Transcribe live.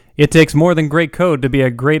It takes more than great code to be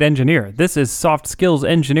a great engineer. This is Soft Skills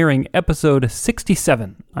Engineering, episode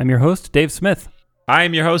 67. I'm your host, Dave Smith.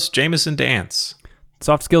 I'm your host, Jamison and Dave.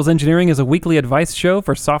 Soft Skills Engineering is a weekly advice show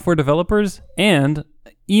for software developers and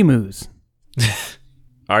emus.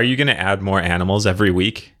 Are you going to add more animals every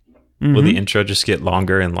week? Mm-hmm. Will the intro just get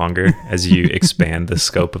longer and longer as you expand the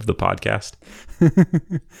scope of the podcast?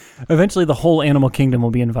 Eventually, the whole animal kingdom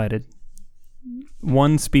will be invited.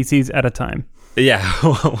 One species at a time. Yeah,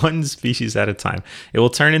 one species at a time. It will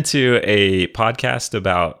turn into a podcast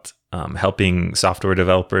about helping software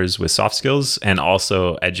developers with soft skills and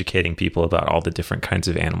also educating people about all the different kinds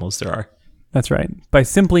of animals there are. That's right. By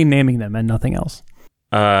simply naming them and nothing else.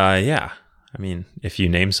 Yeah. I mean, if you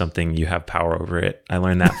name something, you have power over it. I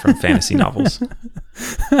learned that from fantasy novels.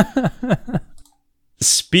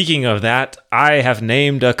 Speaking of that, I have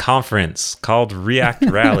named a conference called React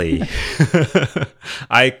Rally.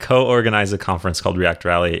 I co-organize a conference called React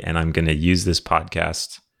Rally, and I'm going to use this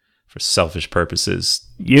podcast for selfish purposes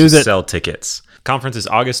to sell tickets. Conference is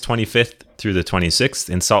August 25th through the 26th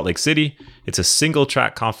in Salt Lake City. It's a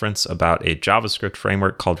single-track conference about a JavaScript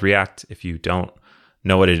framework called React. If you don't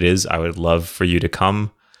know what it is, I would love for you to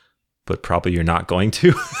come, but probably you're not going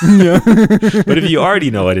to. Yeah. But if you already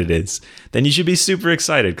know what it is, then you should be super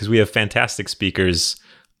excited because we have fantastic speakers.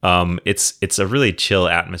 It's a really chill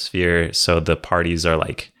atmosphere. So the parties are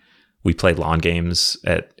like, we play lawn games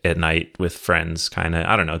at night with friends, kind of.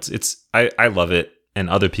 I don't know. I love it. And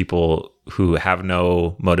other people who have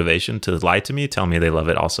no motivation to lie to me tell me they love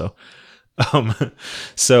it also.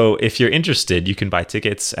 So if you're interested, you can buy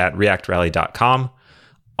tickets at reactrally.com.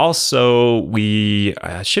 Also, we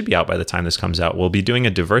should be out by the time this comes out. We'll be doing a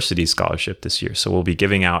diversity scholarship this year. So we'll be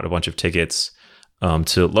giving out a bunch of tickets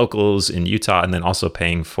to locals in Utah and then also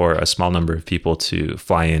paying for a small number of people to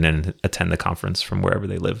fly in and attend the conference from wherever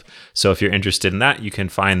they live. So if you're interested in that, you can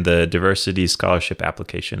find the diversity scholarship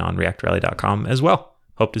application on reactrally.com as well.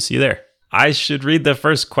 Hope to see you there. I should read the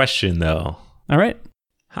first question, though. All right.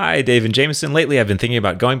 Hi, Dave and Jamison. Lately, I've been thinking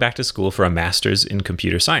about going back to school for a master's in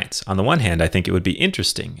computer science. On the one hand, I think it would be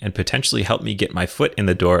interesting and potentially help me get my foot in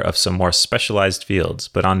the door of some more specialized fields.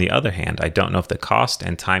 But on the other hand, I don't know if the cost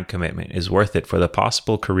and time commitment is worth it for the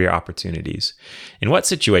possible career opportunities. In what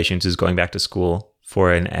situations is going back to school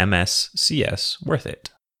for an MSCS worth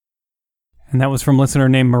it? And that was from listener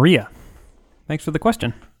named Maria. Thanks for the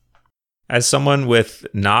question. As someone with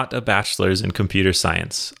not a bachelor's in computer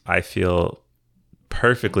science, I feel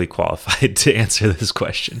perfectly qualified to answer this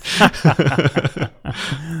question.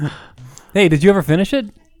 Hey, did you ever finish it?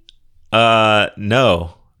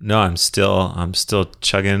 No, I'm still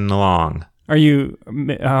chugging along.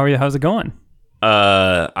 How's it going?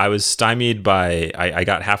 I was stymied by, I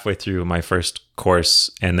got halfway through my first course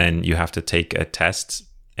and then you have to take a test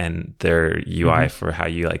and their UI for how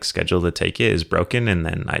you schedule to take it is broken. And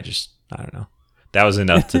then I don't know. That was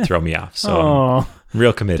enough to throw me off. So I'm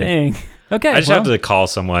real committed. Dang. Okay. I just have to call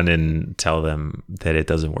someone and tell them that it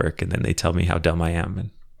doesn't work, and then they tell me how dumb I am. And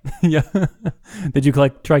yeah. Did you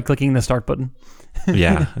try clicking the start button?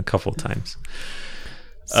 Yeah, a couple of times.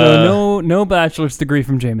 So no bachelor's degree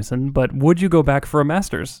from Jamison, but would you go back for a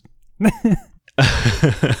master's?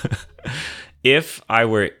 If I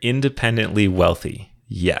were independently wealthy,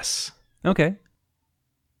 yes. Okay.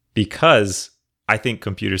 Because I think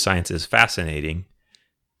computer science is fascinating.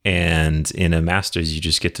 And in a master's, you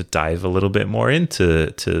just get to dive a little bit more into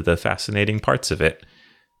the fascinating parts of it.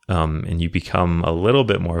 And you become a little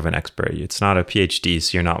bit more of an expert. It's not a PhD,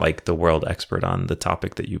 so you're not like the world expert on the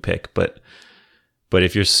topic that you pick. But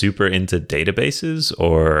if you're super into databases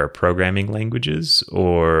or programming languages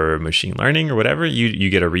or machine learning or whatever, you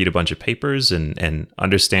get to read a bunch of papers and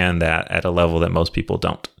understand that at a level that most people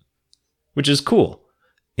don't, which is cool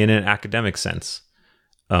in an academic sense.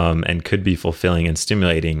 And could be fulfilling and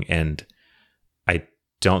stimulating. And I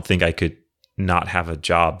don't think I could not have a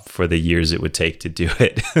job for the years it would take to do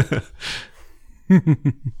it.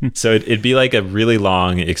 So it'd be like a really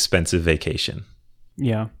long, expensive vacation.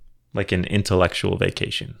 Yeah. Like an intellectual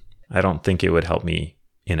vacation. I don't think it would help me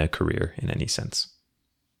in a career in any sense.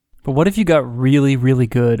 But what if you got really, really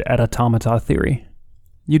good at automata theory?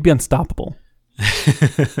 You'd be unstoppable.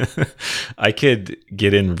 I could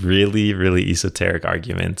get in really, really esoteric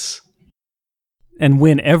arguments. And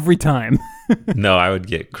win every time. No, I would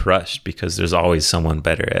get crushed because there's always someone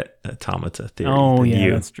better at automata theory than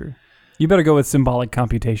you. That's true. You better go with symbolic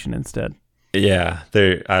computation instead. Yeah,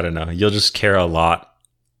 I don't know. You'll just care a lot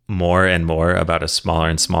more and more about a smaller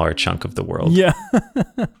and smaller chunk of the world. Yeah.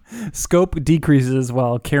 Scope decreases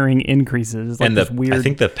while caring increases. Like, and I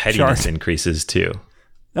think the pettiness increases too.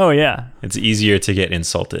 Oh, yeah. It's easier to get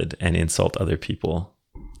insulted and insult other people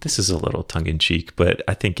this is a little tongue-in-cheek, but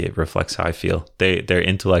I think it reflects how I feel. They're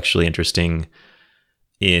intellectually interesting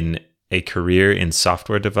in a career in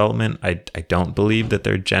software development. I don't believe that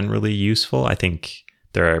they're generally useful. I think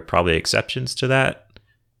there are probably exceptions to that.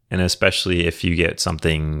 And especially if you get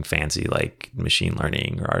something fancy like machine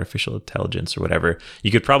learning or artificial intelligence or whatever,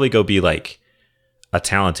 you could probably go be like a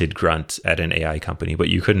talented grunt at an AI company, but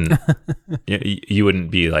you couldn't, you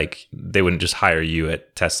wouldn't be like, they wouldn't just hire you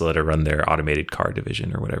at Tesla to run their automated car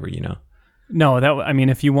division or whatever, you know? No, I mean,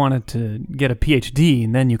 if you wanted to get a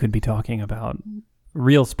PhD, then you could be talking about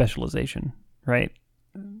real specialization, right?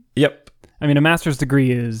 Yep. I mean, a master's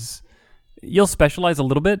degree is, you'll specialize a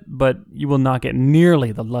little bit, but you will not get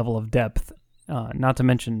nearly the level of depth. Not to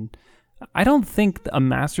mention, I don't think a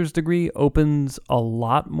master's degree opens a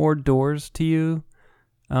lot more doors to you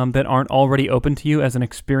that aren't already open to you as an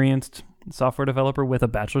experienced software developer with a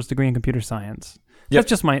bachelor's degree in computer science. Yep.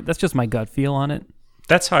 That's just my gut feel on it.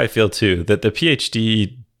 That's how I feel too, that the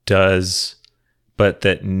PhD does, but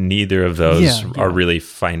that neither of those are really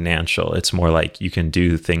financial. It's more like you can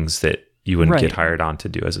do things that you wouldn't get hired on to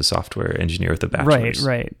do as a software engineer with a bachelor's.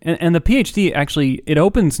 Right. And the PhD, actually, it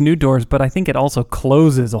opens new doors, but I think it also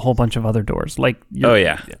closes a whole bunch of other doors. Like,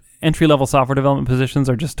 entry-level software development positions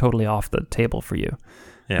are just totally off the table for you.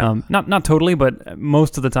 Yeah. Not totally, but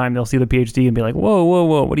most of the time they'll see the PhD and be like, whoa,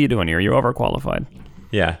 what are you doing here? You're overqualified.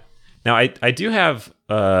 Yeah. Now, I do have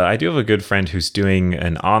a good friend who's doing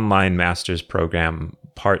an online master's program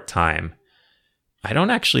part-time. I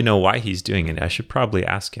don't actually know why he's doing it. I should probably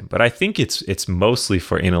ask him. But I think it's mostly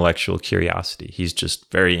for intellectual curiosity. He's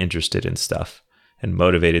just very interested in stuff and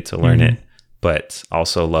motivated to learn it, but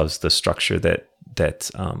also loves the structure that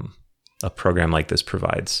a program like this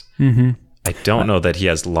provides. Mm-hmm. I don't know that he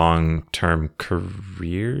has long-term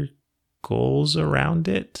career goals around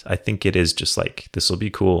it. I think it is just like, this will be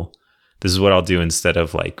cool. This is what I'll do instead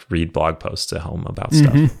of like read blog posts at home about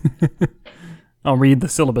stuff. I'll read the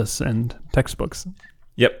syllabus and textbooks.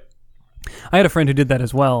 Yep. I had a friend who did that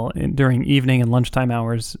as well during evening and lunchtime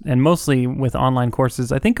hours, and mostly with online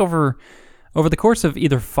courses. I think over the course of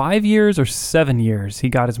either 5 years or 7 years, he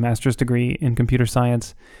got his master's degree in computer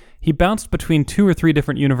science. He bounced between 2 or 3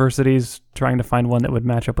 different universities, trying to find one that would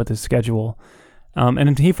match up with his schedule.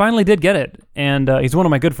 And he finally did get it, and he's one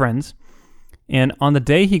of my good friends. And on the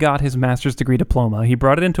day he got his master's degree diploma, he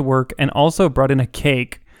brought it into work and also brought in a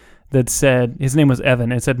cake that said, his name was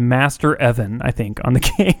Evan. It said Master Evan, I think, on the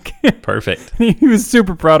cake. Perfect. He was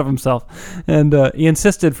super proud of himself. And he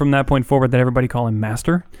insisted from that point forward that everybody call him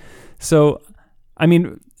Master. So, I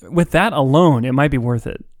mean, with that alone, it might be worth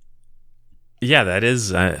it. Yeah, that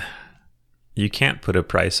is, you can't put a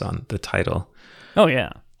price on the title. Oh,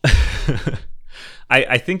 yeah.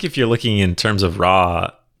 I think if you're looking in terms of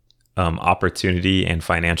raw opportunity and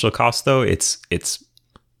financial cost, though, it's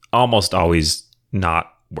almost always not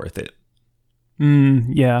worth it.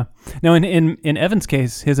 Yeah. Now, in Evan's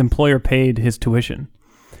case, his employer paid his tuition.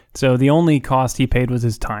 So the only cost he paid was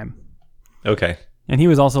his time. Okay. And he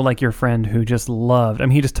was also like your friend who just loved, I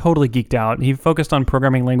mean, he just totally geeked out. He focused on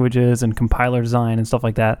programming languages and compiler design and stuff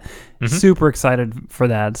like that. Mm-hmm. Super excited for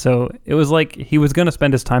that. So it was like he was going to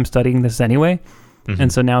spend his time studying this anyway. Mm-hmm.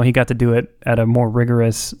 And so now he got to do it at a more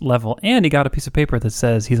rigorous level. And he got a piece of paper that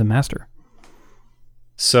says he's a master.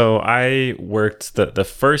 So I worked, the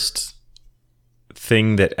first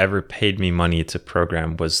thing that ever paid me money to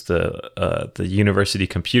program was the university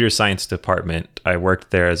computer science department. I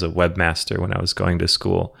worked there as a webmaster when I was going to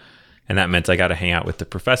school. And that meant I got to hang out with the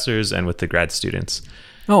professors and with the grad students.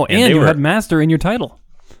 Oh, and you had master in your title.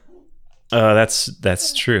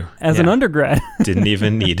 That's true. As an undergrad. Didn't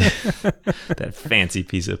even need that fancy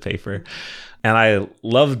piece of paper. And I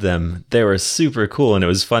loved them. They were super cool, and it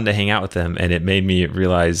was fun to hang out with them. And it made me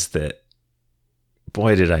realize that,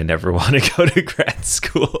 boy, did I never want to go to grad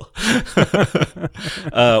school.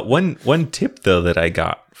 One tip, though, that I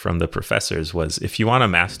got from the professors was, if you want a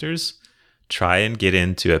master's, try and get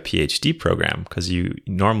into a PhD program, because you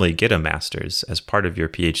normally get a master's as part of your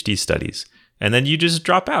PhD studies. And then you just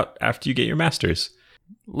drop out after you get your master's.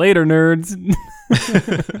 Later, nerds.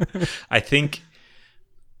 I think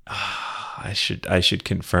I should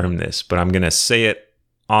confirm this, but I'm going to say it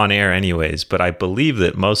on air anyways. But I believe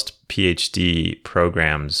that most PhD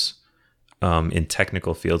programs in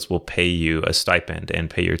technical fields will pay you a stipend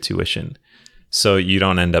and pay your tuition. So you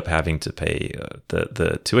don't end up having to pay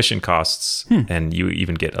the tuition costs, and you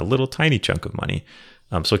even get a little tiny chunk of money.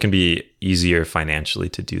 So it can be easier financially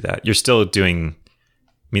to do that. You're still doing,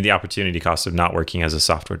 I mean, the opportunity cost of not working as a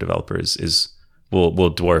software developer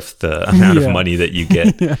will dwarf the amount of money that you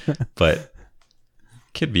get, but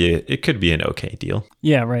it could be an okay deal.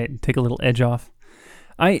 Yeah, right. Take a little edge off.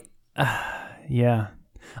 I, yeah.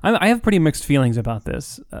 I have pretty mixed feelings about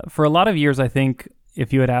this. For a lot of years, I think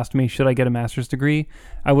if you had asked me, should I get a master's degree,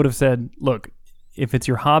 I would have said, look, if it's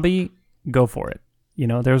your hobby, go for it. You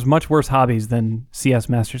know, there's much worse hobbies than CS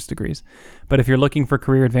master's degrees. But if you're looking for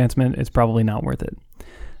career advancement, it's probably not worth it.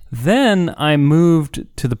 Then I moved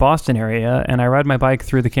to the Boston area, and I ride my bike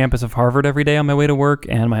through the campus of Harvard every day on my way to work,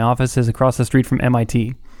 and my office is across the street from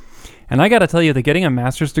MIT. And I got to tell you that getting a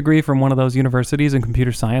master's degree from one of those universities in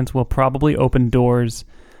computer science will probably open doors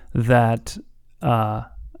that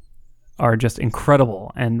are just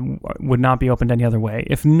incredible and would not be opened any other way,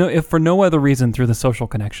 if for no other reason through the social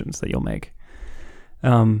connections that you'll make.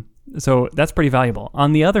 So that's pretty valuable.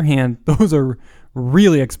 On the other hand, those are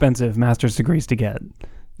really expensive master's degrees to get.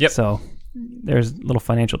 Yep. So there's a little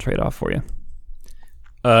financial trade-off for you.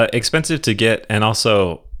 Expensive to get and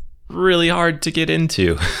also really hard to get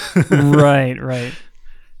into. Right.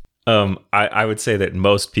 I would say that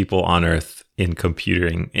most people on Earth in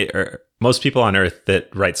computing, or most people on Earth that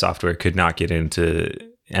write software could not get into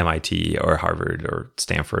MIT or Harvard or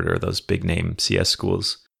Stanford or those big name CS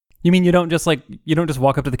schools. You mean you don't just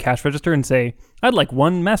walk up to the cash register and say, "I'd like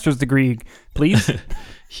one master's degree, please."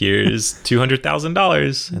 Here's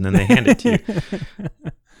 $200,000, and then they hand it to you.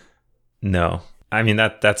 No, I mean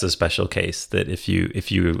that's a special case. That if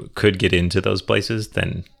you could get into those places,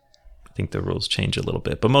 then I think the rules change a little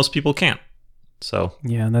bit. But most people can't. So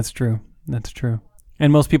yeah, that's true.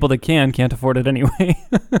 And most people that can't afford it anyway.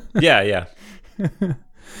 Yeah.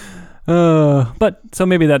 But so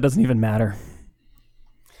maybe that doesn't even matter.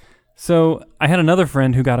 So I had another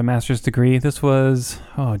friend who got a master's degree. This was,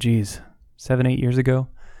 7-8 years ago.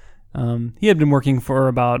 He had been working for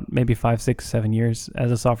about maybe 5, 6, 7 years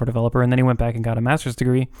as a software developer, and then he went back and got a master's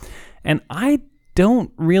degree. And I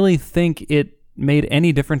don't really think it made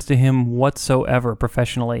any difference to him whatsoever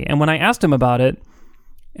professionally. And when I asked him about it,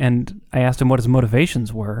 and I asked him what his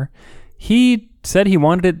motivations were, he said he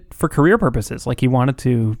wanted it for career purposes. Like he wanted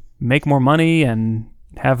to make more money and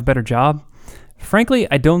have a better job. Frankly,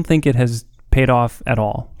 I don't think it has paid off at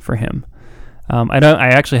all for him. I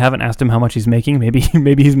actually haven't asked him how much he's making. Maybe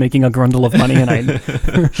he's making a grundle of money, and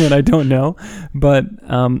I don't know. But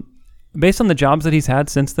based on the jobs that he's had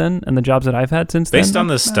since then, and the jobs that I've had since then, based on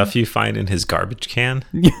the stuff you find in his garbage can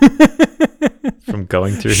from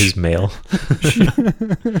going through his mail,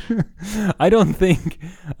 I don't think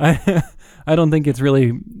it's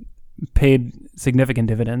really paid significant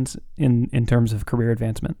dividends in terms of career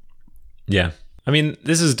advancement. Yeah. I mean,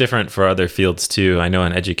 this is different for other fields too. I know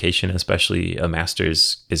in education, especially a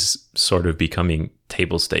master's is sort of becoming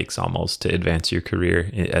table stakes almost to advance your career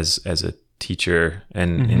as a teacher.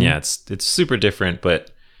 And yeah, it's super different, but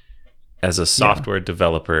as a software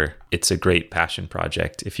developer, it's a great passion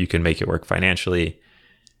project. If you can make it work financially,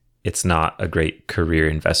 it's not a great career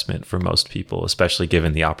investment for most people, especially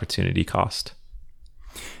given the opportunity cost.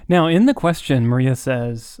 Now, in the question, Maria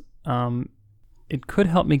says, it could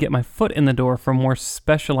help me get my foot in the door for more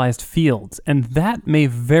specialized fields. And that may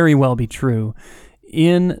very well be true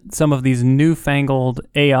in some of these newfangled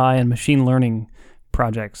AI and machine learning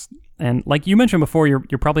projects. And like you mentioned before, you're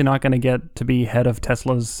probably not going to get to be head of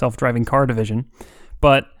Tesla's self-driving car division.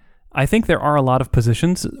 But I think there are a lot of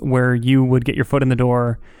positions where you would get your foot in the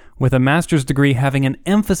door with a master's degree having an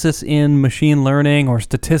emphasis in machine learning or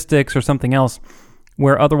statistics or something else,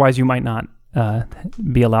 where otherwise you might not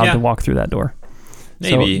be allowed to walk through that door.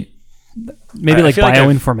 Maybe. So maybe like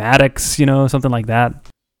bioinformatics, something like that.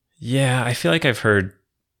 Yeah, I feel like I've heard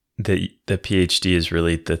that the PhD is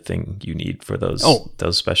really the thing you need for those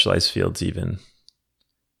specialized fields even.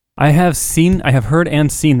 I have heard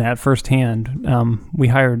and seen that firsthand. We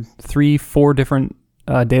hired 3-4 different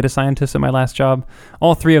data scientists at my last job.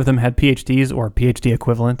 All 3 of them had PhDs or PhD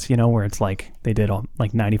equivalents, where it's like they did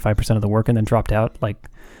 95% of the work and then dropped out, like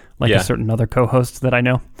a certain other co-host that I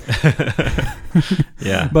know.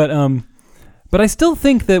 Yeah. But I still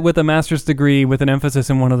think that with a master's degree with an emphasis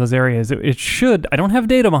in one of those areas, it should, I don't have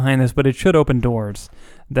data behind this, but it should open doors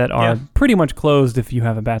that are pretty much closed if you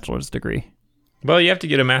have a bachelor's degree. Well, you have to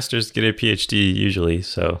get a master's to get a PhD usually,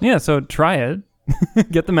 so. Yeah, so try it.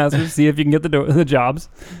 Get the master's, see if you can get the jobs.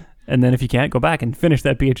 And then if you can't, go back and finish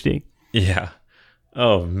that PhD. Yeah.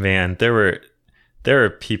 Oh, man. There were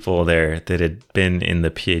people there that had been in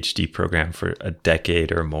the PhD program for a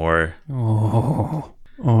decade or more. Oh.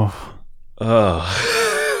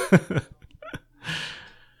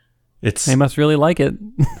 They must really like it.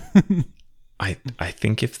 I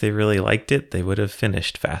think if they really liked it, they would have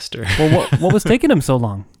finished faster. Well, what was taking them so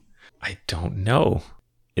long? I don't know.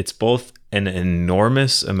 It's both an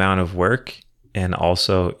enormous amount of work and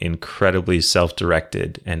also incredibly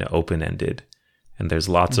self-directed and open-ended. and there's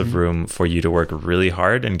lots of room for you to work really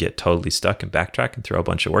hard and get totally stuck and backtrack and throw a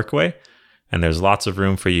bunch of work away. And there's lots of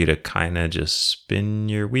room for you to kind of just spin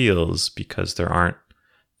your wheels because there aren't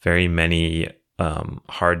very many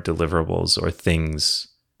hard deliverables or things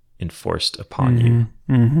enforced upon you.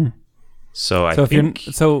 Mm-hmm. So I so think...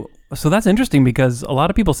 So that's interesting because a lot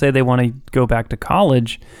of people say they want to go back to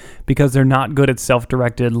college because they're not good at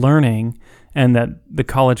self-directed learning and that the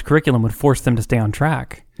college curriculum would force them to stay on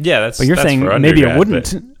track. Yeah, but you're saying maybe it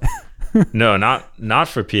wouldn't. No, not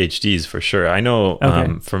for PhDs for sure. I know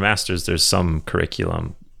for masters there's some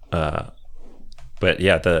curriculum, but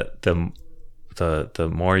yeah, the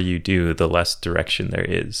more you do, the less direction there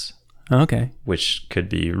is. Okay. Which could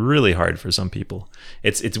be really hard for some people.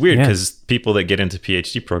 It's weird because people that get into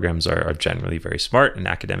PhD programs are generally very smart and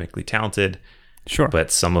academically talented. Sure.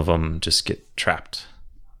 But some of them just get trapped.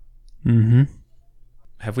 Mm-hmm.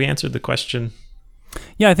 Have we answered the question?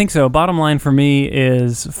 Yeah, I think so. Bottom line for me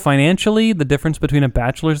is financially, the difference between a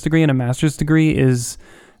bachelor's degree and a master's degree is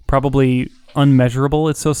probably unmeasurable.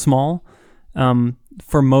 It's so small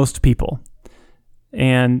for most people.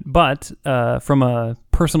 But from a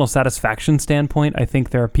personal satisfaction standpoint, I think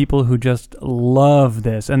there are people who just love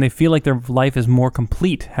this and they feel like their life is more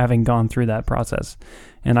complete having gone through that process.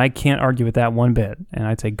 And I can't argue with that one bit. And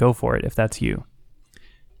I'd say go for it if that's you.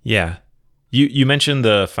 Yeah. You mentioned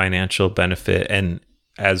the financial benefit, and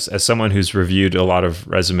as someone who's reviewed a lot of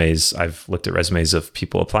resumes, I've looked at resumes of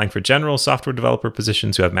people applying for general software developer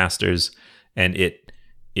positions who have masters, and it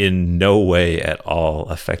in no way at all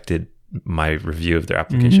affected my review of their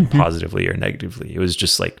application positively or negatively. It was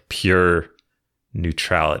just like pure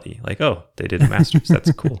neutrality. Like, oh, they did a master's.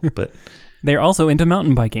 That's cool. But they're also into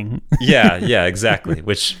mountain biking. yeah, exactly.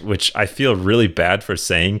 Which I feel really bad for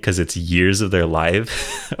saying because it's years of their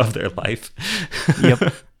life.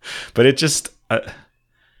 Yep. But it just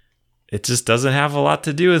doesn't have a lot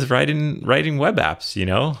to do with writing web apps, you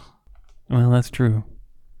know? Well, that's true.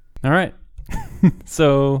 All right.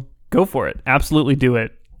 So go for it. Absolutely do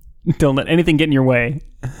it. Don't let anything get in your way.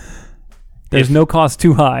 There's no cost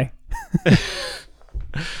too high.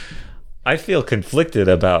 I feel conflicted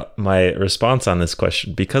about my response on this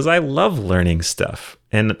question because I love learning stuff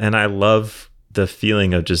and I love the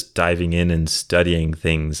feeling of just diving in and studying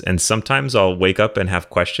things. And sometimes I'll wake up and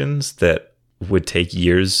have questions that would take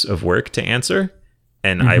years of work to answer.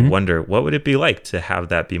 And I wonder, what would it be like to have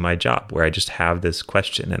that be my job where I just have this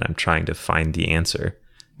question and I'm trying to find the answer.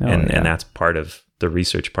 And that's part of the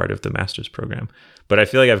research part of the master's program. But I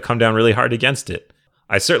feel like I've come down really hard against it.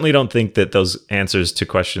 I certainly don't think that those answers to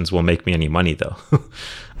questions will make me any money, though.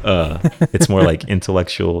 It's more like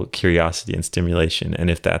intellectual curiosity and stimulation. And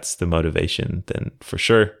if that's the motivation, then for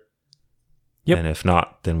sure. Yep. And if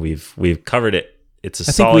not, then we've covered it. It's a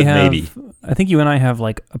solid maybe. I think you and I have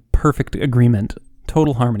like a perfect agreement,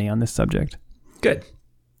 total harmony on this subject. Good.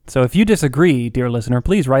 So if you disagree, dear listener,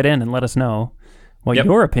 please write in and let us know what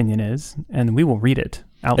your opinion is, and we will read it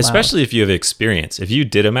out loud. Especially if you have experience. If you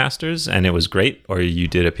did a master's and it was great, or you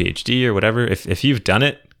did a PhD or whatever, if you've done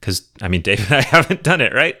it, because, I mean, Dave and I haven't done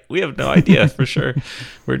it, right? We have no idea for sure.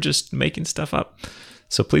 We're just making stuff up.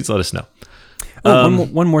 So please let us know.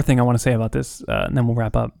 One more thing I want to say about this, and then we'll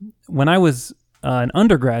wrap up. When I was an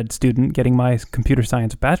undergrad student getting my computer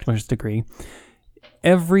science bachelor's degree,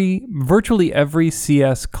 virtually every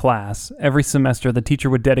CS class, every semester, the teacher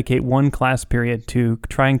would dedicate one class period to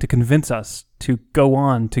trying to convince us to go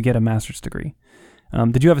on to get a master's degree.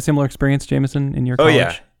 Did you have a similar experience, Jamison, in your college? Oh,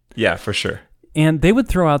 yeah. Yeah, for sure. And they would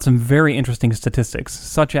throw out some very interesting statistics,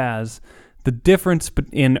 such as the difference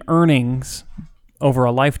in earnings over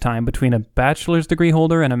a lifetime between a bachelor's degree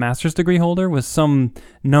holder and a master's degree holder was some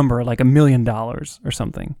number like $1 million or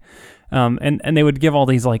something. And they would give all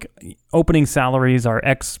these like opening salaries are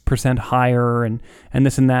X% higher and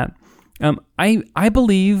this and that. I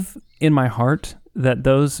believe in my heart that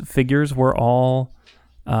those figures were all,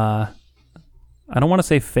 I don't want to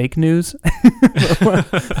say fake news.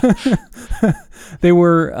 They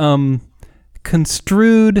were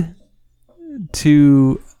construed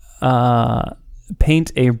to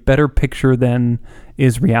paint a better picture than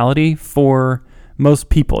is reality for most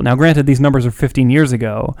people. Now, granted, these numbers are 15 years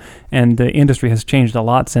ago, and the industry has changed a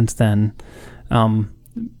lot since then.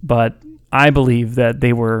 But I believe that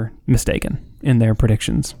they were mistaken in their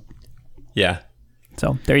predictions. Yeah.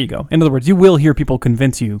 So there you go. In other words, you will hear people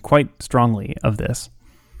convince you quite strongly of this.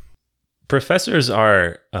 Professors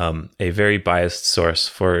are a very biased source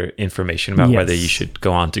for information about whether you should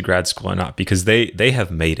go on to grad school or not, because they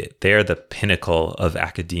have made it. They are the pinnacle of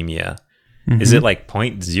academia. Mm-hmm. Is it like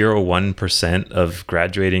 0.01% of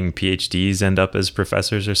graduating PhDs end up as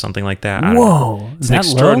professors or something like that? I don't know. It's an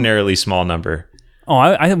extraordinarily small number. Oh,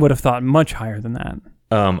 I would have thought much higher than that.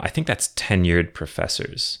 I think that's tenured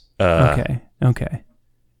professors. Okay.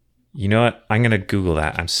 You know what? I'm going to Google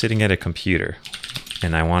that. I'm sitting at a computer,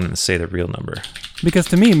 and I want to say the real number. Because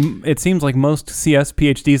to me, it seems like most CS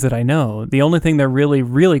PhDs that I know, the only thing they're really,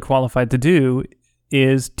 really qualified to do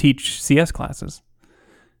is teach CS classes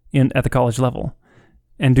at the college level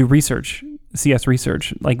and do research, CS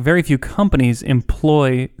research. Like, very few companies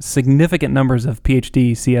employ significant numbers of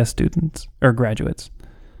PhD CS students or graduates.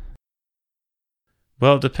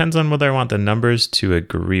 Well, it depends on whether I want the numbers to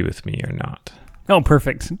agree with me or not. Oh,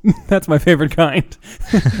 perfect. That's my favorite kind.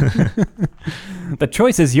 The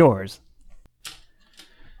choice is yours.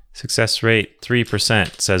 Success rate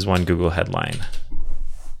 3%, says one Google headline.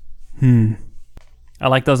 I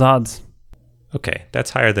like those odds. Okay, that's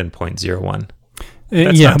higher than 0.01.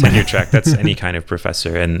 That's not tenure track. That's any kind of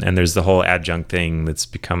professor. And there's the whole adjunct thing that's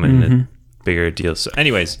becoming a bigger deal. So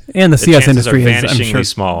anyways, and the CS industry are is vanishingly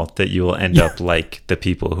small that you will end up like the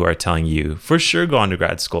people who are telling you, for sure, go on to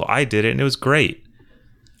grad school. I did it and it was great.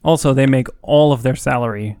 Also, they make all of their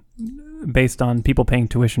salary based on people paying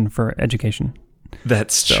tuition for education.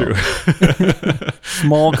 That's true.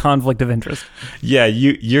 Small conflict of interest. Yeah,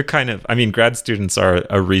 you're kind of, I mean, grad students are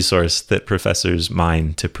a resource that professors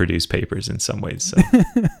mine to produce papers in some ways. So.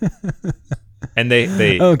 And they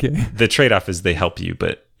the trade-off is they help you,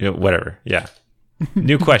 but whatever. Yeah.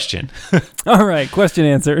 New question. All right, question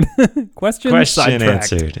answered. Question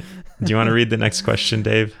answered. Do you want to read the next question,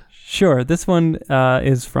 Dave? Sure. This one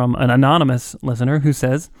is from an anonymous listener who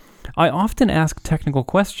says, I often ask technical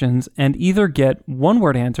questions and either get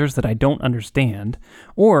one-word answers that I don't understand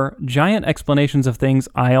or giant explanations of things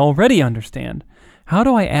I already understand. How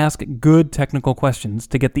do I ask good technical questions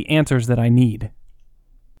to get the answers that I need?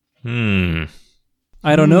 I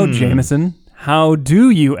don't know, Jamison. How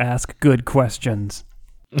do you ask good questions?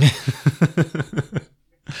 Is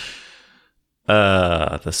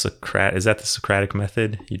that the Socratic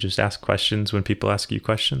method? You just ask questions when people ask you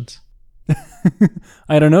questions?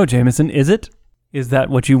 I don't know, Jamison. Is it? Is that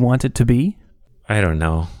what you want it to be? I don't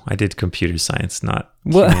know. I did computer science, not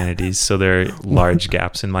humanities, so there are large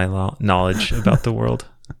gaps in my knowledge about the world.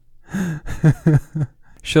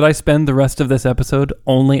 Should I spend the rest of this episode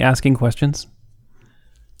only asking questions?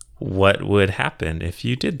 What would happen if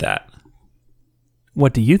you did that?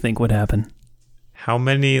 What do you think would happen? How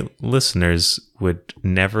many listeners would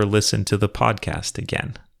never listen to the podcast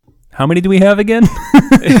again? How many do we have again?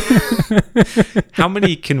 How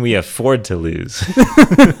many can we afford to lose?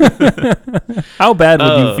 How bad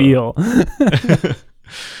would you feel?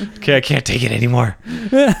 Okay, I can't take it anymore.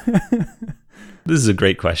 This is a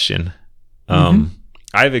great question.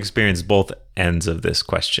 I've experienced both ends of this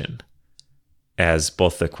question, as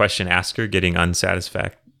both the question asker getting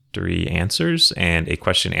unsatisfactory answers and a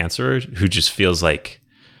question answerer who just feels like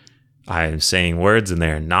I'm saying words and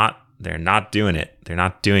they're not doing it. They're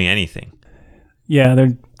not doing anything. Yeah,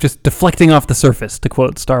 they're just deflecting off the surface, to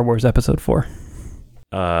quote Star Wars Episode 4.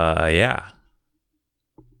 Yeah.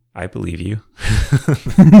 I believe you.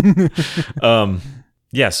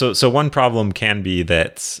 Yeah, so one problem can be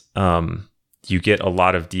that you get a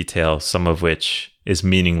lot of detail, some of which is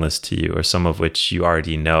meaningless to you or some of which you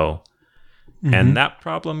already know. And that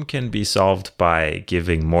problem can be solved by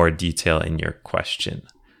giving more detail in your question.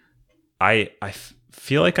 I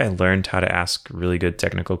feel like I learned how to ask really good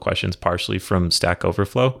technical questions partially from Stack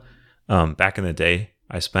Overflow. Back in the day,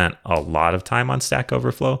 I spent a lot of time on Stack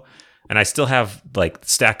Overflow, and I still have like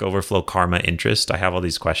Stack Overflow karma interest. I have all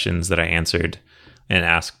these questions that I answered and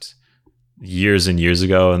asked years and years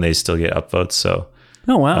ago, and they still get upvotes. So,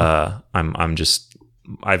 oh wow,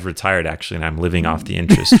 I've retired actually, and I'm living off the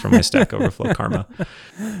interest from my Stack Overflow karma.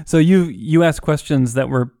 So you asked questions that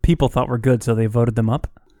people thought were good, so they voted them up?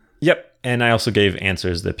 Yep. And I also gave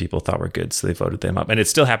answers that people thought were good, so they voted them up. And it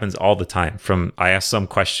still happens all the time. I asked some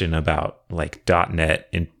question about like .NET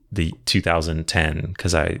in the 2010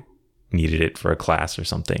 because I needed it for a class or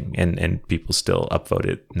something, and people still upvote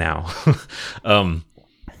it now.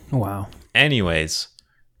 Wow. Anyways,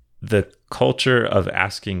 the culture of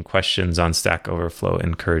asking questions on Stack Overflow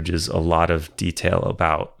encourages a lot of detail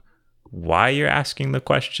about why you're asking the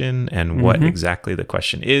question and what exactly the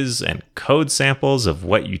question is, and code samples of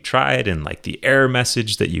what you tried and like the error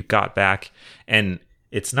message that you got back. And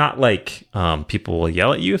it's not like people will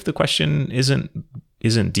yell at you if the question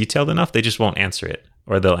isn't detailed enough. They just won't answer it,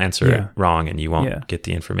 or they'll answer it wrong and you won't get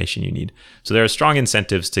the information you need. So there are strong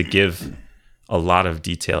incentives to give a lot of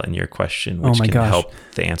detail in your question, which can help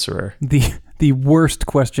the answerer. The worst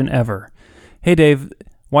question ever. Hey Dave,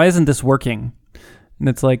 why isn't this working? And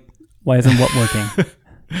it's like, why isn't what working?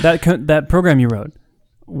 That program you wrote.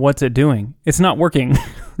 what's it doing? It's not working.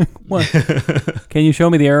 What? Can you show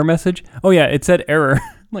me the error message? Oh yeah, it said error.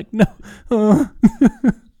 I'm like, no,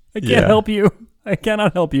 I can't help you. I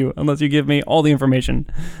cannot help you unless you give me all the information.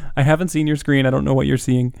 I haven't seen your screen. I don't know what you're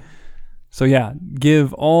seeing. So yeah,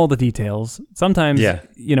 give all the details. Sometimes,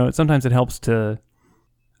 sometimes it helps to,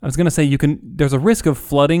 I was going to say there's a risk of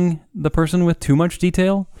flooding the person with too much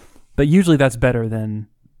detail, but usually that's better than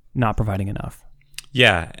not providing enough.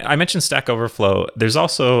 Yeah, I mentioned Stack Overflow. There's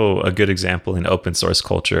also a good example in open source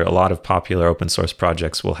culture. A lot of popular open source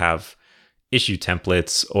projects will have issue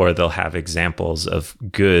templates, or they'll have examples of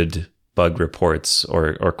good bug reports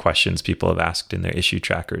or questions people have asked in their issue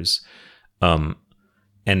trackers. And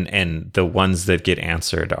the ones that get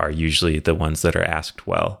answered are usually the ones that are asked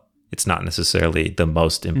well. It's not necessarily the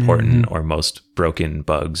most important or most broken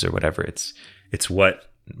bugs or whatever. It's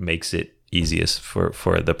what makes it easiest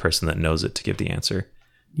for the person that knows it to give the answer.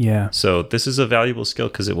 Yeah. So this is a valuable skill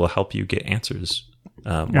because it will help you get answers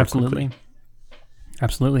more Absolutely. quickly.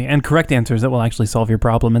 Absolutely. And correct answers that will actually solve your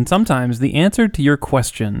problem. And sometimes the answer to your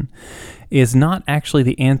question is not actually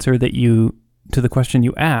the answer to the question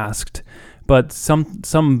you asked, but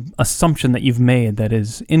some assumption that you've made that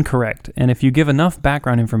is incorrect. And if you give enough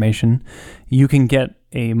background information, you can get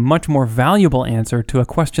a much more valuable answer to a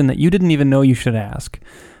question that you didn't even know you should ask.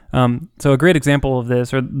 So a great example of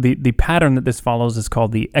this, or the pattern that this follows, is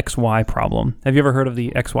called the XY problem. Have you ever heard of the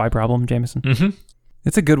XY problem, Jamison? Mm-hmm.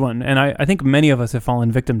 It's a good one, and I think many of us have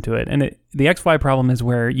fallen victim to it. And the XY problem is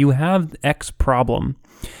where you have X problem,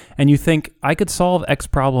 and you think, I could solve X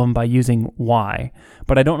problem by using Y,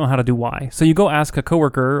 but I don't know how to do Y. So you go ask a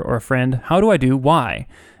coworker or a friend, how do I do Y?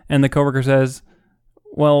 And the coworker says,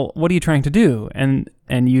 well, what are you trying to do? And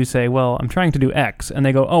you say, well, I'm trying to do X. And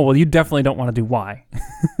they go, oh, well, you definitely don't want to do Y.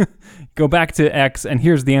 Go back to X, and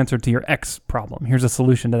here's the answer to your X problem. Here's a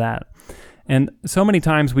solution to that. And so many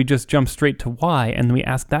times we just jump straight to Y, and we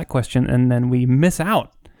ask that question, and then we miss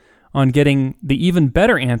out on getting the even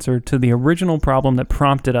better answer to the original problem that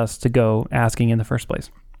prompted us to go asking in the first place.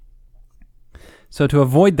 So to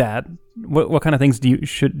avoid that, what kind of things do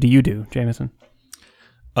you do, Jamison?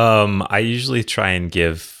 I usually try and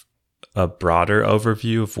give a broader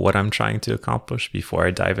overview of what I'm trying to accomplish before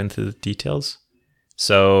I dive into the details.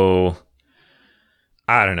 So,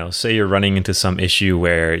 I don't know, say you're running into some issue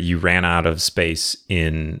where you ran out of space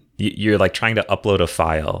you're like trying to upload a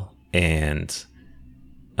file, and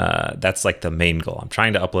that's like the main goal. I'm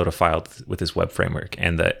trying to upload a file with this web framework,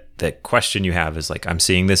 and the question you have is like, I'm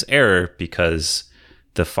seeing this error because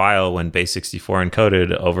the file, when base64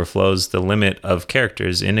 encoded, overflows the limit of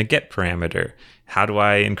characters in a get parameter. How do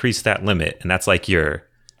I increase that limit? And that's like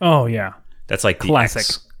that's like classic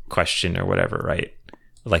the X question or whatever, right?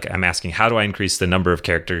 Like I'm asking, how do I increase the number of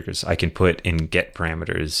characters I can put in get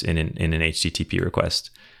parameters in an HTTP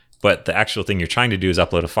request? But the actual thing you're trying to do is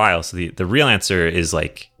upload a file. So the real answer is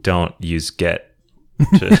like, don't use get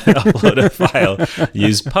to upload a file,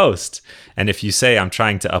 use post. And if you say I'm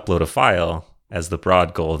trying to upload a file as the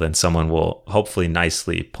broad goal, then someone will hopefully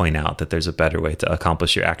nicely point out that there's a better way to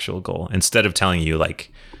accomplish your actual goal, instead of telling you like,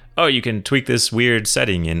 oh, you can tweak this weird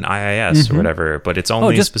setting in IIS or whatever, but it's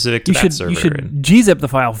only specific to that server. You should gzip the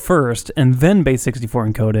file first and then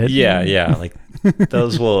base64 encode it. Yeah. Like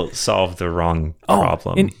those will solve the wrong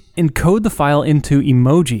problem. Encode the file into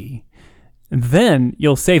emoji. Then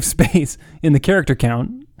you'll save space in the character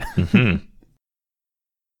count. Mm-hmm.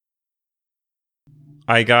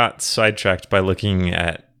 I got sidetracked by looking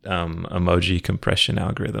at emoji compression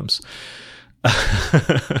algorithms.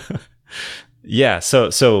 Yeah, so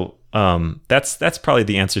that's probably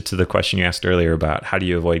the answer to the question you asked earlier about how do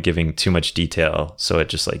you avoid giving too much detail so it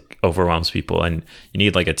just like overwhelms people, and you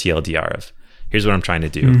need like a TLDR of here's what I'm trying to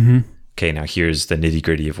do. Mm-hmm. Okay, now here's the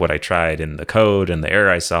nitty-gritty of what I tried and the code and the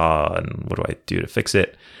error I saw and what do I do to fix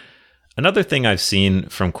it. Another thing I've seen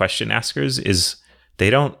from question askers is they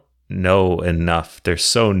don't know enough. They're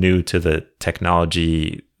so new to the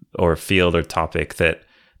technology or field or topic that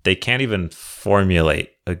they can't even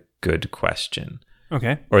formulate a good question.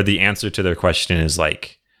 Okay. Or the answer to their question is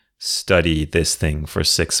like, study this thing for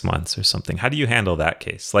 6 months or something. How do you handle that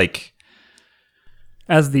case? Like,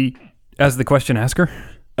 as the question asker?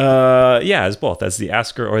 Yeah, as both, as the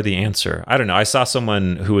asker or the answer. I don't know. I saw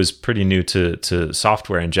someone who was pretty new to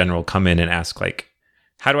software in general come in and ask like,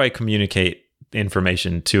 how do I communicate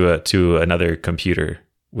information to another computer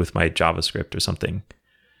with my JavaScript or something?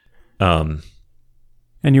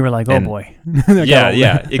 And you were like, oh boy. Yeah,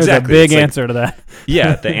 exactly. There's a big answer to that.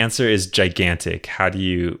 Yeah, the answer is gigantic. How do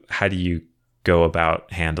you go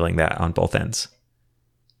about handling that on both ends?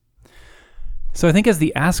 So I think as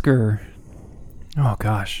the asker, oh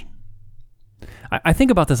gosh, I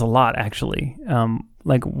think about this a lot, actually.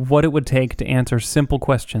 Like what it would take to answer simple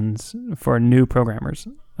questions for new programmers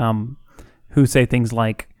who say things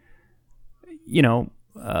like,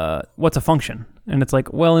 what's a function? And it's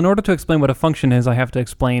like, well, in order to explain what a function is, I have to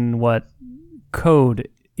explain what code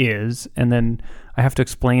is, and then I have to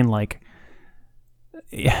explain like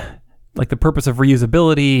the purpose of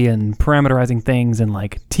reusability and parameterizing things and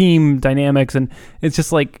like team dynamics, and it's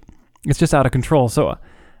just out of control. So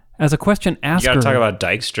as a question asker, you got to talk about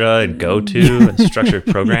Dijkstra and GoTo and structured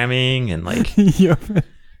programming and like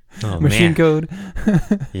machine code.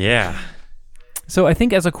 Yeah. So I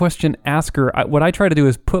think as a question asker, what I try to do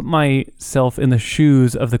is put myself in the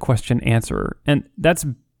shoes of the question answerer. And that's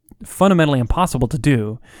fundamentally impossible to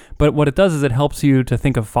do. But what it does is it helps you to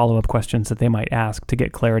think of follow-up questions that they might ask to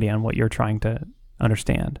get clarity on what you're trying to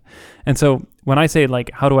understand. And so when I say,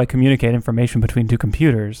 like, how do I communicate information between two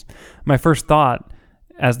computers, my first thought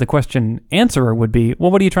as the question answerer would be,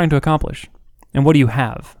 well, what are you trying to accomplish? And what do you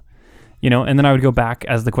have? And then I would go back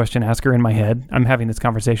as the question asker in my head. I'm having this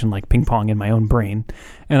conversation like ping pong in my own brain.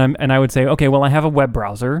 And I would say, okay, well, I have a web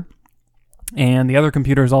browser and the other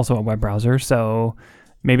computer is also a web browser. So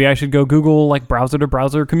maybe I should go Google like browser to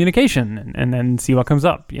browser communication and then see what comes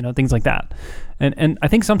up, things like that. And I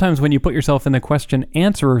think sometimes when you put yourself in the question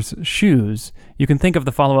answerer's shoes, you can think of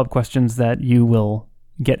the follow-up questions that you will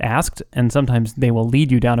get asked. And sometimes they will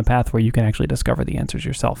lead you down a path where you can actually discover the answers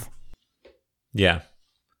yourself. Yeah.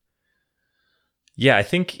 Yeah, I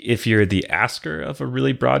think if you're the asker of a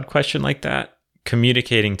really broad question like that,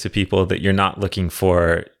 communicating to people that you're not looking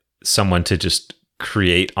for someone to just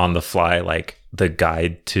create on the fly like the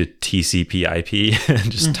guide to TCP/IP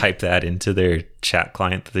and just type that into their chat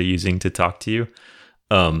client that they're using to talk to you.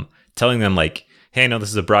 Telling them like, hey, I know this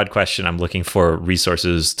is a broad question. I'm looking for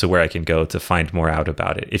resources to where I can go to find more out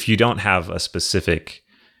about it. If you don't have a specific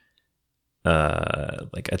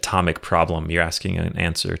like atomic problem you're asking an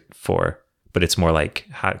answer for, but it's more like,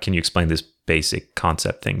 how can you explain this basic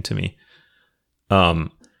concept thing to me?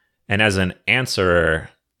 And as an answerer,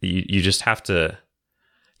 you just have to,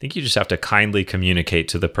 I think you just have to kindly communicate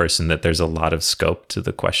to the person that there's a lot of scope to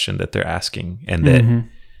the question that they're asking, and that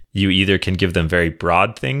you either can give them very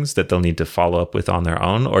broad things that they'll need to follow up with on their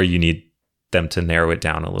own, or you need them to narrow it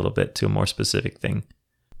down a little bit to a more specific thing.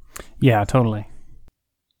 Yeah, totally.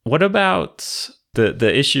 What about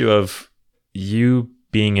the issue of you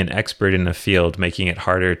being an expert in a field, making it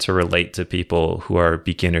harder to relate to people who are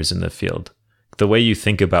beginners in the field? The way you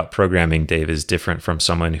think about programming, Dave, is different from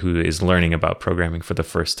someone who is learning about programming for the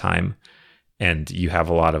first time. And you have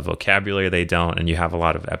a lot of vocabulary they don't, and you have a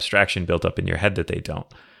lot of abstraction built up in your head that they don't.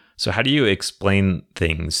 So how do you explain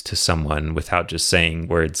things to someone without just saying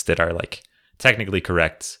words that are like technically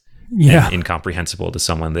correct and incomprehensible to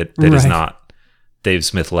someone that is not Dave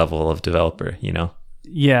Smith level of developer,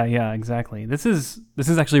 Yeah, exactly. This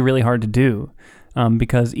is actually really hard to do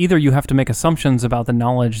because either you have to make assumptions about the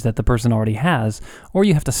knowledge that the person already has, or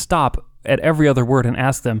you have to stop at every other word and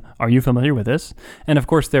ask them, are you familiar with this? And of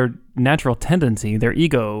course, their natural tendency, their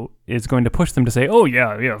ego, is going to push them to say, oh,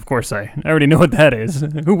 yeah, of course, I already know what that is.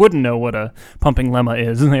 Who wouldn't know what a pumping lemma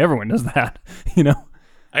is? Everyone does that,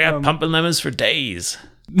 I got pumping lemmas for days.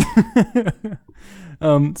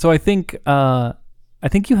 So I think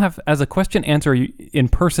you have, as a question answer in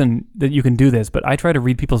person, that you can do this, but I try to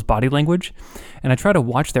read people's body language, and I try to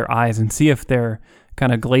watch their eyes and see if they're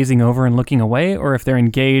kind of glazing over and looking away, or if they're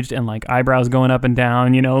engaged and like eyebrows going up and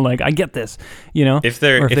down, like I get this, If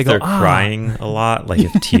they're crying a lot, like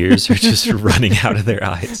if tears are just running out of their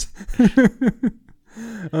eyes.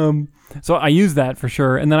 So I use that for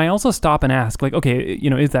sure. And then I also stop and ask, like, okay,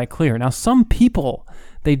 is that clear? Now, some people,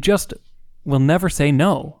 they just will never say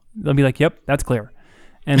no. They'll be like, yep, that's clear.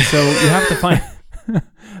 And so you have to find,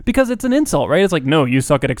 because it's an insult, right? It's like, no, you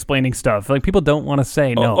suck at explaining stuff. Like, people don't want to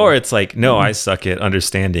say no. Or it's like, no, I suck at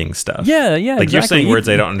understanding stuff. Yeah, like exactly. You're saying words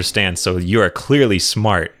I don't understand, so you are clearly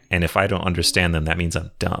smart, and if I don't understand them, that means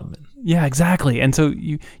I'm dumb. Yeah, exactly. And so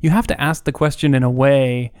you have to ask the question in a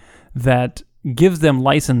way that gives them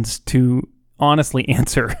license to honestly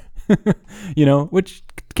answer, which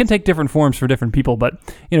can take different forms for different people. But,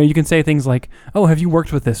 you can say things like, oh, have you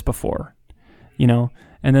worked with this before?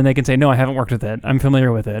 And then they can say, no, I haven't worked with it. I'm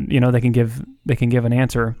familiar with it. They can give an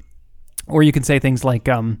answer. Or you can say things like,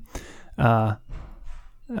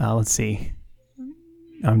 let's see,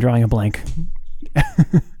 I'm drawing a blank.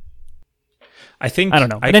 I don't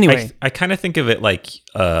know. But anyway, I kind of think of it like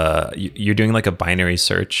you're doing like a binary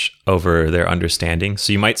search over their understanding.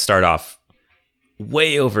 So you might start off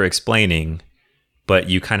way over explaining, but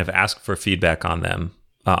you kind of ask for feedback on them,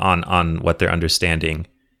 on what they're understanding.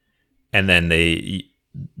 And then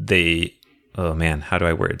they oh man, how do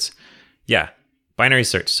I words? Yeah, binary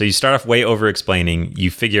search. So you start off way over explaining,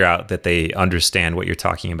 you figure out that they understand what you're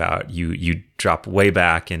talking about. You drop way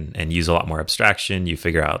back and use a lot more abstraction. You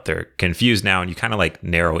figure out they're confused now, and you kind of like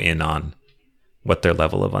narrow in on what their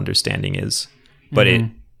level of understanding is. But it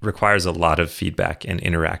requires a lot of feedback and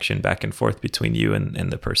interaction back and forth between you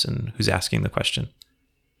and the person who's asking the question.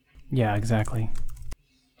 Yeah, exactly.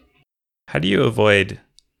 How do you avoid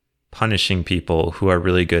punishing people who are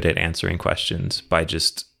really good at answering questions by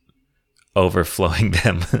just overflowing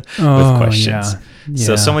them with questions? Yeah.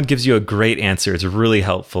 So someone gives you a great answer, it's really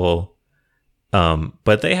helpful,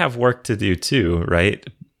 but they have work to do too, right?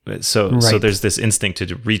 So there's this instinct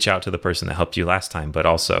to reach out to the person that helped you last time, but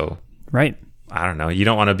also, right, I don't know, you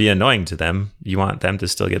don't want to be annoying to them. You want them to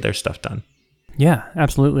still get their stuff done. Yeah,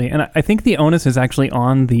 absolutely. And I think the onus is actually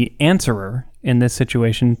on the answerer in this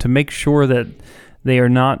situation to make sure that they are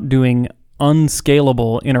not doing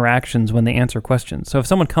unscalable interactions when they answer questions. So if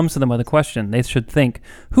someone comes to them with a question, they should think,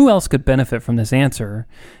 who else could benefit from this answer,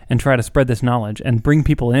 and try to spread this knowledge and bring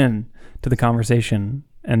people in to the conversation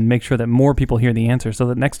and make sure that more people hear the answer, so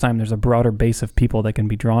that next time there's a broader base of people that can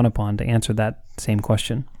be drawn upon to answer that same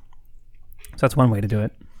question. So that's one way to do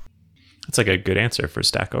it. That's like a good answer for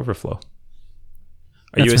Stack Overflow.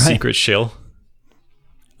 Are you a secret shill?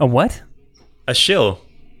 A what? A shill.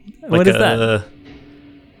 What is that?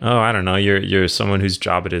 Oh, I don't know. You're someone whose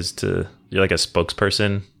job it is to... You're like a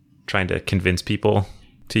spokesperson trying to convince people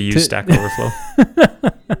to use Stack Overflow.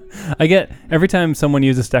 I get... Every time someone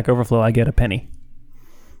uses Stack Overflow, I get a penny.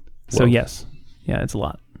 So Whoa. yes. Yeah, it's a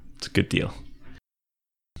lot. It's a good deal.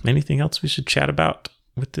 Anything else we should chat about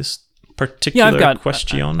with this particular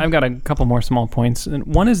question? I've got a couple more small points. And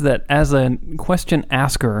one is that as a question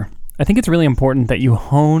asker, I think it's really important that you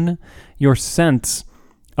hone your sense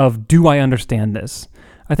of, do I understand this?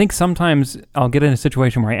 I think sometimes I'll get in a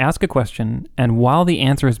situation where I ask a question, and while the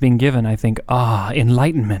answer is being given, I think,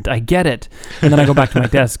 enlightenment, I get it. And then I go back to my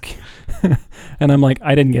desk and I'm like,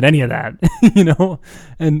 I didn't get any of that,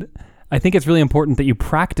 And I think it's really important that you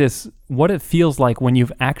practice what it feels like when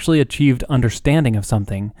you've actually achieved understanding of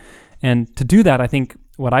something. And to do that, I think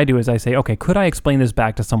what I do is I say, okay, could I explain this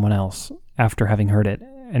back to someone else after having heard it?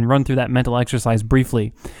 And run through that mental exercise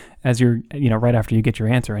briefly as you're, right after you get your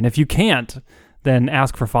answer. And if you can't, then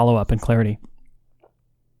ask for follow-up and clarity.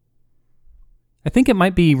 I think it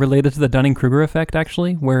might be related to the Dunning-Kruger effect,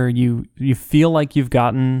 actually, where you feel like you've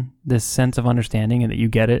gotten this sense of understanding and that you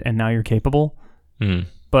get it and now you're capable. Mm.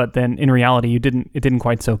 But then in reality, it didn't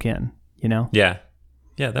quite soak in, Yeah.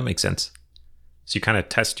 Yeah, that makes sense. So you kind of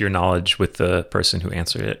test your knowledge with the person who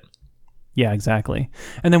answered it. Yeah, exactly.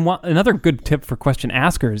 And then another good tip for question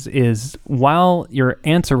askers is, while your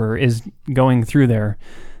answerer is going through their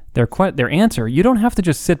answer, you don't have to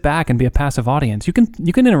just sit back and be a passive audience. You can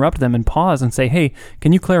interrupt them and pause and say, hey,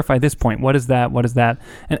 can you clarify this point? What is that? What is that?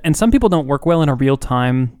 And some people don't work well in a real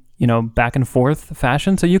time, back and forth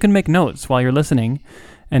fashion. So you can make notes while you're listening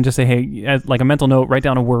and just say, hey, as like a mental note, write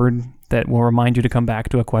down a word that will remind you to come back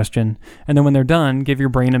to a question. And then when they're done, give your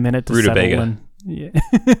brain a minute to settle and... Yeah.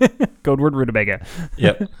 Code word rutabaga.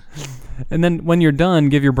 Yep. And then when you're done,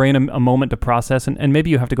 give your brain a moment to process, and maybe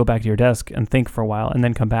you have to go back to your desk and think for a while, and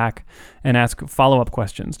then come back and ask follow-up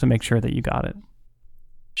questions to make sure that you got it.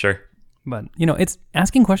 Sure. But, it's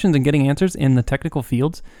asking questions and getting answers in the technical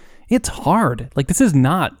fields. It's hard. Like, this is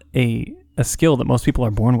not a skill that most people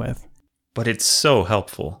are born with. But it's so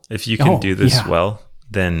helpful. If you can do this well,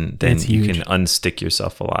 then you can unstick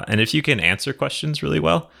yourself a lot. And if you can answer questions really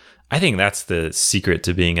well, I think that's the secret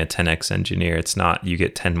to being a 10x engineer. It's not you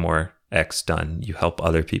get 10 more X done. You help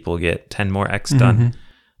other people get 10 more X done.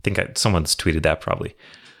 I think someone's tweeted that probably.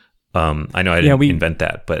 I know I didn't invent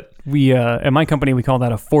that, but we at my company we call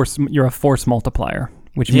that a force. You're a force multiplier,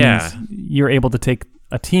 which means you're able to take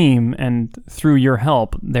a team, and through your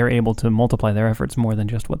help, they're able to multiply their efforts more than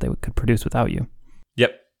just what they could produce without you.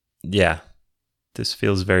 Yep. Yeah. This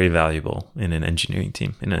feels very valuable in an engineering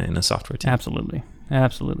team, in a software team.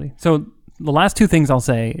 Absolutely. So the last two things I'll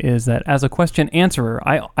say is that as a question answerer,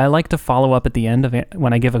 I like to follow up at the end of it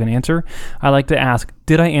when I give an answer. I like to ask,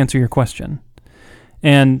 did I answer your question?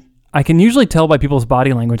 And I can usually tell by people's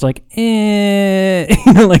body language, like,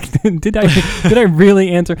 like, did I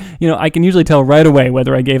really answer? I can usually tell right away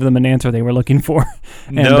whether I gave them an answer they were looking for.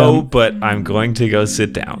 And, but I'm going to go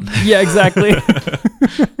sit down. Yeah, exactly.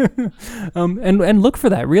 And look for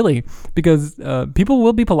that, really, because people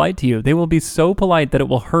will be polite to you. They will be so polite that it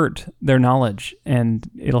will hurt their knowledge and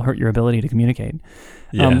it'll hurt your ability to communicate.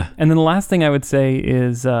 Yeah. And then the last thing I would say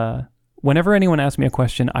is whenever anyone asks me a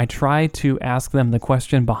question, I try to ask them the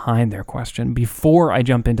question behind their question before I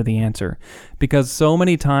jump into the answer. Because so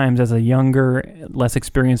many times as a younger, less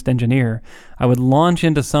experienced engineer, I would launch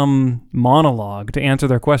into some monologue to answer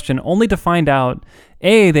their question only to find out,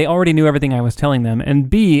 A, they already knew everything I was telling them, and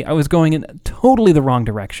B, I was going in totally the wrong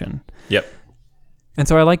direction. Yep. And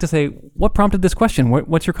so I like to say, what prompted this question?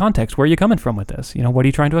 What's your context? Where are you coming from with this? What are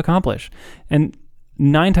you trying to accomplish? And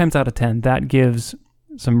 9 times out of 10, that gives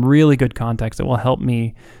some really good context that will help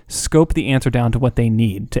me scope the answer down to what they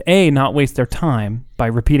need. To A, not waste their time by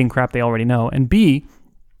repeating crap they already know, and B,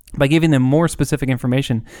 by giving them more specific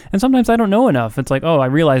information. And sometimes I don't know enough. It's like, I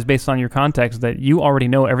realize based on your context that you already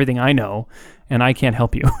know everything I know, and I can't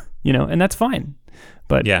help you, and that's fine.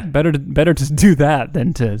 But yeah, better to do that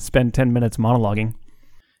than to spend 10 minutes monologuing.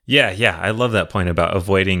 Yeah. I love that point about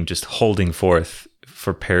avoiding just holding forth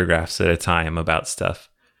for paragraphs at a time about stuff.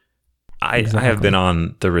 Exactly. I have been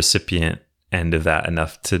on the recipient end of that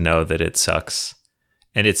enough to know that it sucks.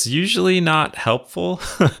 And it's usually not helpful.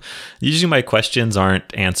 Usually my questions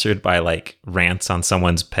aren't answered by like rants on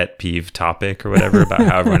someone's pet peeve topic or whatever about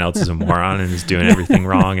how everyone else is a moron and is doing everything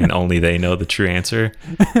wrong and only they know the true answer.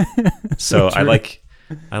 So I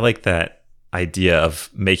like that idea of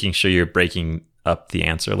making sure you're breaking up the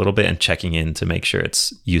answer a little bit and checking in to make sure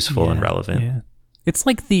it's useful and relevant. Yeah. It's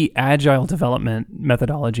like the agile development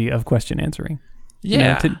methodology of question answering.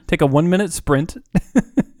 Yeah. To take a 1-minute sprint.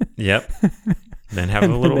 Yep. Then have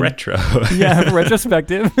a little retro. Have a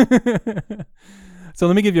retrospective. So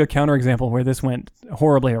let me give you a counterexample where this went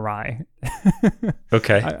horribly awry.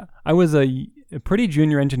 Okay. I was a pretty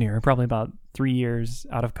junior engineer, probably about 3 years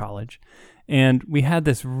out of college. And we had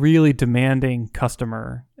this really demanding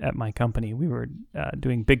customer at my company. We were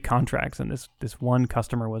doing big contracts, and this one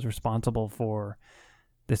customer was responsible for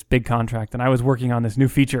this big contract. And I was working on this new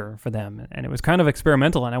feature for them, and it was kind of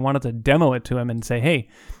experimental. And I wanted to demo it to him and say, "Hey,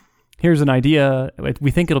 here's an idea.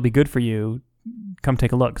 We think it'll be good for you. Come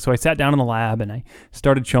take a look." So I sat down in the lab and I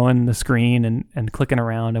started showing the screen and clicking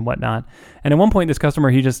around and whatnot. And at one point, this customer,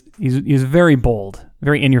 he's very bold,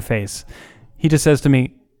 very in your face. He just says to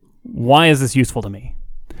me, "Why is this useful to me?"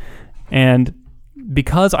 And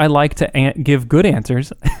because I like to give good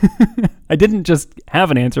answers, I didn't just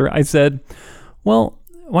have an answer. I said, "Well,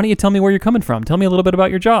 why don't you tell me where you're coming from? Tell me a little bit about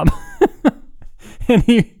your job." And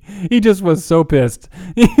he just was so pissed.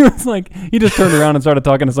 He was like, he just turned around and started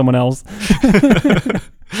talking to someone else. And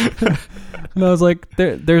I was like,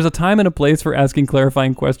 there's a time and a place for asking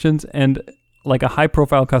clarifying questions, and like a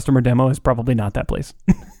high-profile customer demo is probably not that place.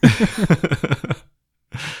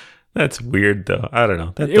 That's weird, though. I don't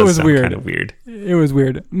know. It was weird. Kind of weird. It was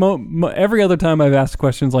weird. Every other time I've asked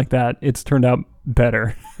questions like that, it's turned out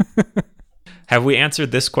better. Have we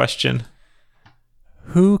answered this question?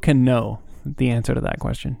 Who can know the answer to that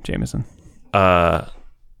question, Jamison? I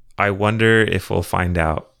wonder if we'll find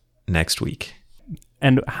out next week.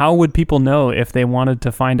 And how would people know if they wanted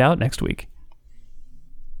to find out next week?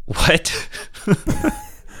 What?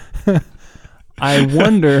 I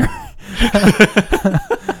wonder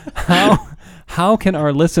how can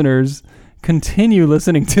our listeners continue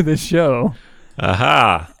listening to this show?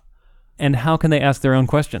 Aha. And how can they ask their own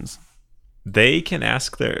questions? They can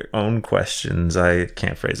ask their own questions. I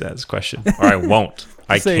can't phrase that as a question. Or I won't.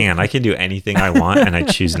 I can do anything I want, and I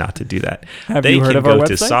choose not to do that. They can go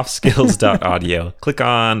to softskills.audio, click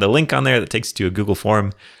on the link on there that takes you to a Google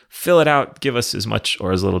form, fill it out, give us as much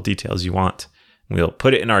or as little detail as you want. We'll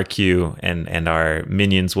put it in our queue, and our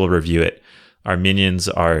minions will review it. Our minions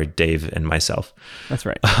are Dave and myself. That's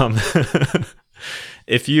right.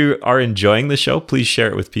 If you are enjoying the show, please share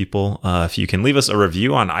it with people. If you can leave us a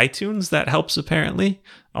review on iTunes, that helps apparently.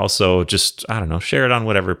 Also, just, I don't know, share it on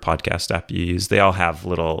whatever podcast app you use. They all have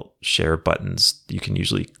little share buttons. You can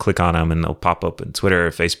usually click on them and they'll pop up in Twitter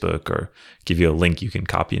or Facebook or give you a link you can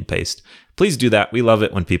copy and paste. Please do that. We love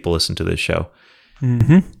it when people listen to this show.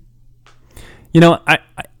 Mm-hmm. You know,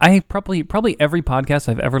 I probably every podcast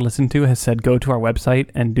I've ever listened to has said, go to our website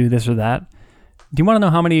and do this or that. Do you want to know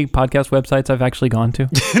how many podcast websites I've actually gone to?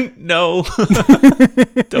 No.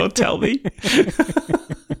 Don't tell me.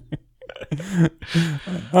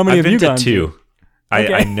 How many have you gone to? Two.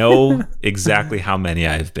 Okay. I know exactly how many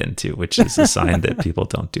I've been to, which is a sign that people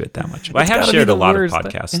don't do it that much. But I have shared a lot of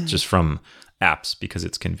podcasts just from apps because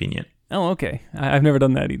it's convenient. Oh, okay. I've never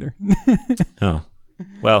done that either. Oh,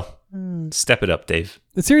 well, step it up, Dave.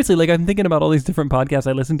 Seriously, like I'm thinking about all these different podcasts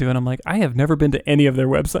I listen to, and I'm like, I have never been to any of their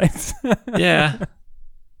websites. Yeah.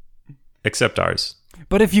 Except ours.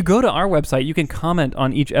 But if you go to our website, you can comment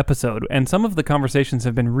on each episode, and some of the conversations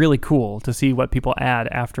have been really cool to see what people add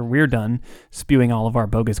after we're done spewing all of our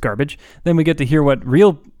bogus garbage. Then we get to hear what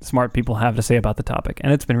real smart people have to say about the topic,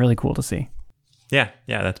 and it's been really cool to see. Yeah,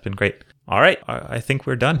 that's been great. All right, I think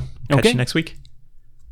we're done. Catch you next week.